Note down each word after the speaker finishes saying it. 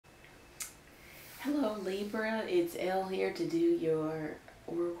Hello Libra, it's Elle here to do your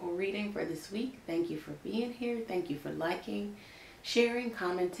oracle reading for this week. Thank you for being here. Thank you for liking, sharing,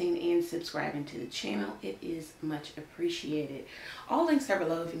 commenting, and subscribing to the channel. It is much appreciated. All links are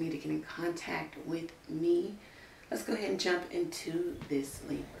below if you need to get in contact with me. Let's go ahead and jump into this,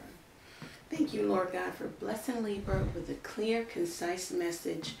 Libra. Thank you, Lord God, for blessing Libra with a clear, concise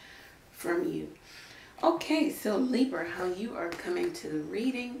message from you. Okay, so Libra, how you are coming to the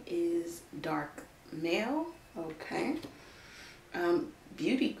reading is dark male. Okay.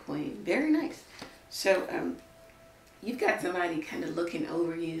 Beauty queen. Very nice. So you've got somebody kind of looking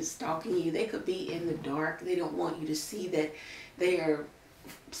over you, stalking you. They could be in the dark. They don't want you to see that they are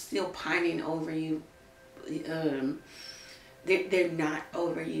still pining over you. They're not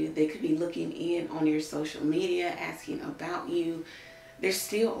over you. They could be looking in on your social media, asking about you. They're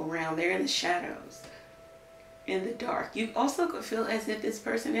still around. They're in the shadows, in the dark. You also could feel as if this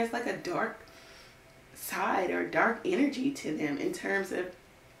person has like a dark side or dark energy to them in terms of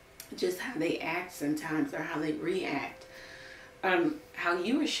just how they act sometimes or how they react. How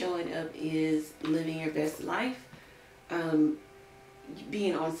you are showing up is living your best life,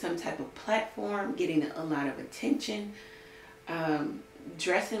 being on some type of platform, getting a lot of attention,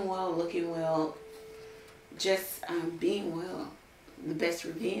 dressing well, looking well, just being well. The best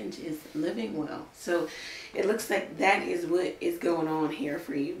revenge is living well. So it looks like that is what is going on here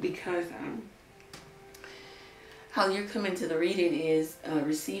for you, because how you're coming to the reading is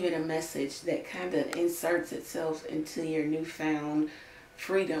receiving a message that kind of inserts itself into your newfound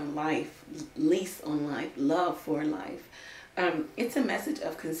freedom, life, lease on life, love for life. It's a message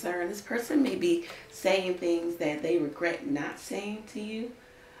of concern. This person may be saying things that they regret not saying to you.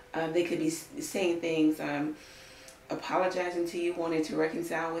 They could be saying things, apologizing to you, wanting to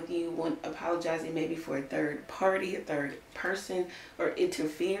reconcile with you, apologizing maybe for a third party, a third person, or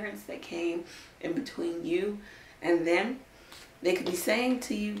interference that came in between you and them. They could be saying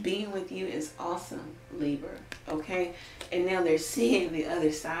to you, being with you is awesome, Libra, okay? And now they're seeing the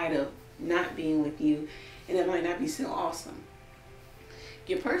other side of not being with you, and it might not be so awesome.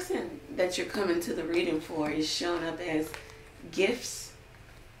 Your person that you're coming to the reading for is showing up as gifts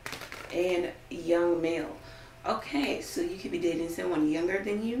and young male. Okay, so you could be dating someone younger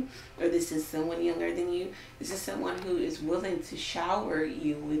than you, or this is someone younger than you. This is someone who is willing to shower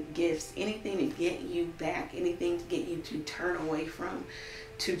you with gifts, anything to get you back, anything to get you to turn away from,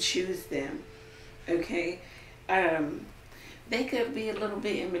 to choose them. Okay, they could be a little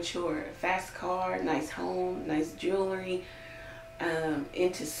bit immature. Fast car, nice home, nice jewelry,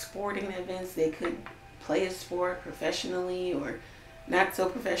 into sporting events. They could play a sport professionally or not so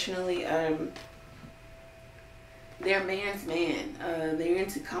professionally. They're a man's man. They're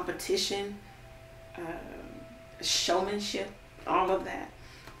into competition, showmanship, all of that.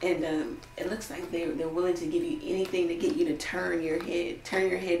 And it looks like they're willing to give you anything to get you to turn your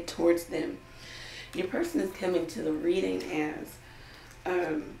head towards them. Your person is coming to the reading as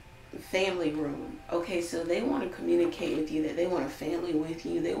family room. Okay, so they want to communicate with you that they want a family with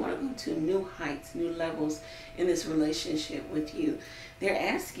you. They want to go to new heights, new levels in this relationship with you. They're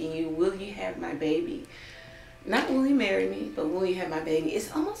asking you, will you have my baby? Not will you marry me, but will you have my baby?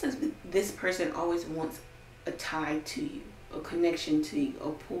 It's almost as if this person always wants a tie to you, a connection to you, a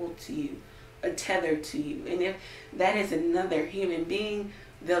pull to you, a tether to you. And if that is another human being,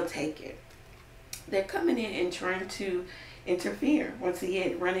 they'll take it. They're coming in and trying to interfere. Once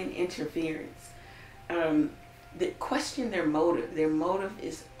again, running interference. Question their motive. Their motive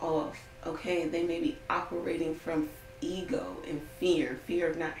is off. Okay, they may be operating from ego and fear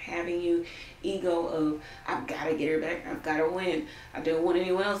of not having you, ego of I've got to get her back, I've got to win, I don't want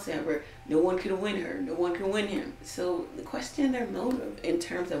anyone else to have her, no one can win her, no one can win him. So question their motive in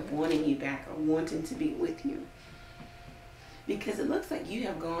terms of wanting you back or wanting to be with you, because it looks like you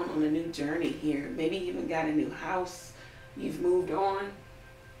have gone on a new journey here. Maybe you even got a new house, you've moved on.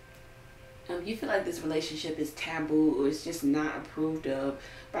 You feel like this relationship is taboo, or it's just not approved of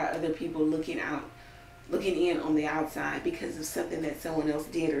by other people looking in on the outside because of something that someone else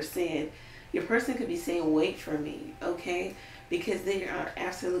did or said. Your person could be saying, wait for me, okay? Because they are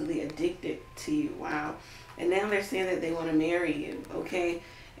absolutely addicted to you. Wow. And now they're saying that they want to marry you, okay?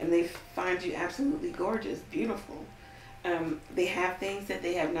 And they find you absolutely gorgeous, beautiful. They have things that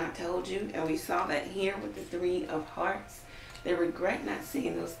they have not told you, and we saw that here with the 3 of Hearts. They regret not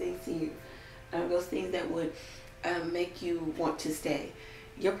saying those things to you, those things that would make you want to stay.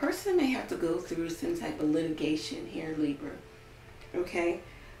 Your person may have to go through some type of litigation here, Libra, okay?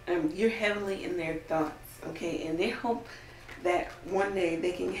 You're heavily in their thoughts, okay? And they hope that one day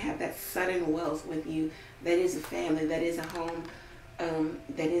they can have that sudden wealth with you that is a family, that is a home,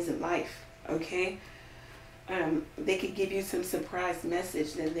 that is a life, Okay? They could give you some surprise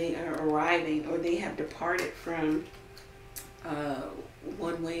message that they are arriving, or they have departed from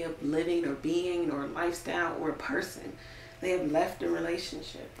one way of living or being or lifestyle or person. They have left a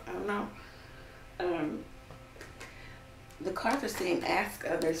relationship. I don't know. The cards are saying ask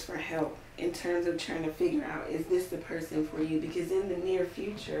others for help in terms of trying to figure out, is this the person for you? Because in the near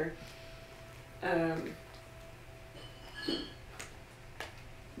future,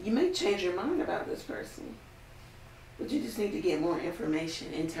 you may change your mind about this person. But you just need to get more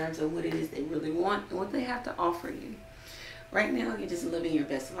information in terms of what it is they really want and what they have to offer you. Right now, you're just living your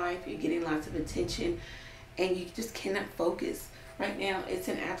best life. You're getting lots of attention, and you just cannot focus. Right now, it's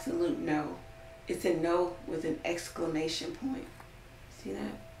an absolute no. It's a no with an exclamation point. See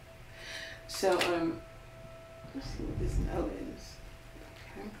that? So, let's see what this no is.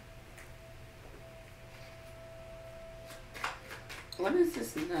 Okay. What is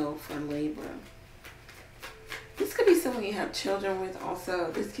this no for Libra? This could be someone you have children with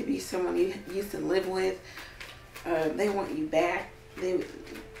also. This could be someone you used to live with. They want you back. They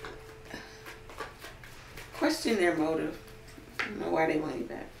question their motive. I don't know why they want you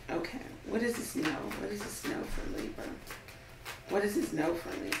back. Okay. What is this no? What is this no for Libra? What is this no for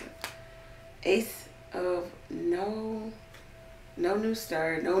Libra? Ace of no new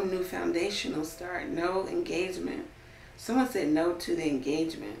start, no new foundational start, no engagement. Someone said no to the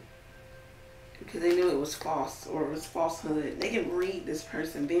engagement because they knew it was false or it was falsehood. They can read this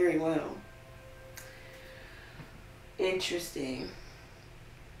person very well. Interesting.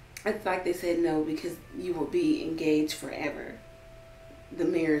 It's like they said no because you will be engaged forever. The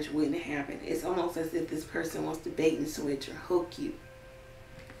marriage wouldn't happen. It's almost as if this person wants to bait and switch or hook you.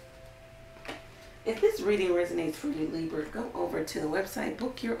 If this reading resonates for you, Libra, go over to the website,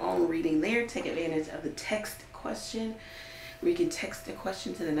 book your own reading there. Take advantage of the text question, where you can text the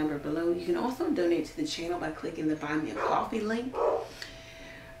question to the number below. You can also donate to the channel by clicking the Buy Me a Coffee link.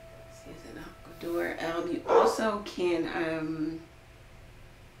 You also can,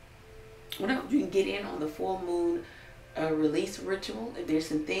 you can get in on the full moon release ritual. If there's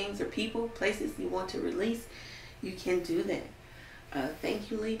some things or people, places you want to release, you can do that.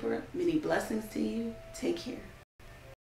 Thank you, Libra. Many blessings to you. Take care.